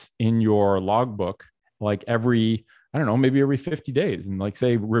prompts in your logbook, like I don't know, maybe every 50 days, and like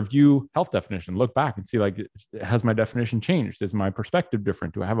say, review health definition, look back and see, like, has my definition changed? Is my perspective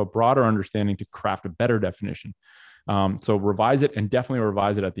different? Do I have a broader understanding to craft a better definition? So revise it, and definitely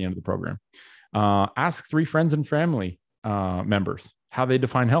revise it at the end of the program. Ask 3 friends and family members how they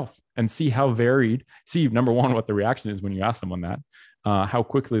define health, and see how varied, number one, what the reaction is when you ask someone that, how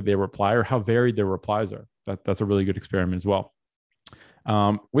quickly they reply, or how varied their replies are. That's a really good experiment as well.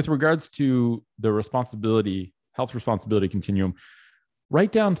 With regards to the health responsibility continuum,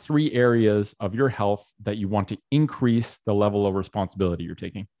 write down 3 areas of your health that you want to increase the level of responsibility you're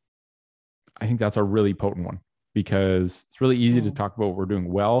taking. I think that's a really potent one, because it's really easy to talk about what we're doing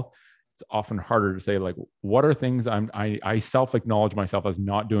well. It's often harder to say, like, what are things I self-acknowledge myself as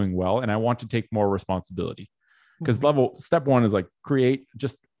not doing well, and I want to take more responsibility. Because step 1 is like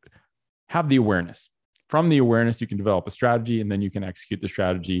just have the awareness. From the awareness, you can develop a strategy, and then you can execute the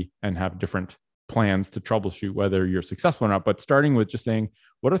strategy and have different plans to troubleshoot whether you're successful or not. But starting with just saying,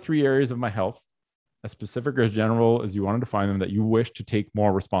 what are 3 areas of my health, as specific or as general as you want to define them, that you wish to take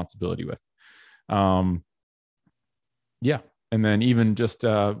more responsibility with? And then even just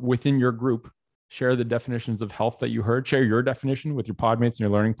within your group, share the definitions of health that you heard. Share your definition with your podmates and your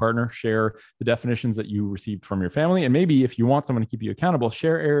learning partner. Share the definitions that you received from your family. And maybe if you want someone to keep you accountable,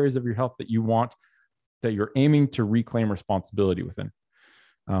 share areas of your health that that you're aiming to reclaim responsibility within.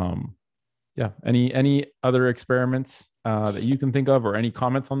 Any other experiments that you can think of, or any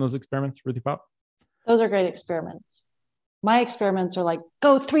comments on those experiments, Ruthie Pop? Those are great experiments. My experiments are like,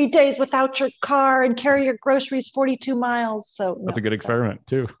 go 3 days without your car and carry your groceries 42 miles. So that's a good experiment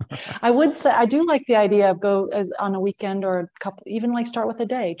too. I would say, I do like the idea of go on a weekend or a couple, even like start with a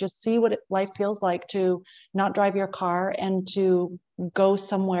day, just see what life feels like to not drive your car and to go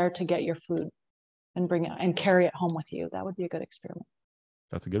somewhere to get your food and bring it and carry it home with you. That would be a good experiment.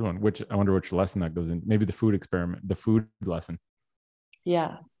 That's a good one. I wonder which lesson that goes in. Maybe the food experiment, the food lesson.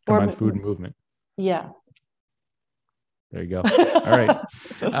 Yeah. Combines food and movement. Yeah. There you go. All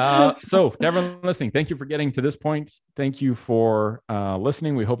right. So to everyone listening, thank you for getting to this point. Thank you for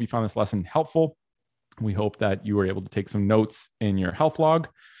listening. We hope you found this lesson helpful. We hope that you were able to take some notes in your health log.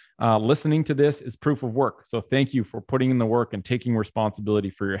 Listening to this is proof of work. So thank you for putting in the work and taking responsibility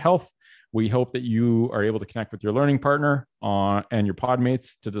for your health. We hope that you are able to connect with your learning partner and your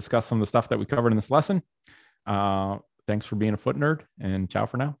podmates to discuss some of the stuff that we covered in this lesson. Thanks for being a foot nerd, and ciao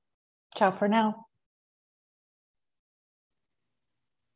for now. Ciao for now.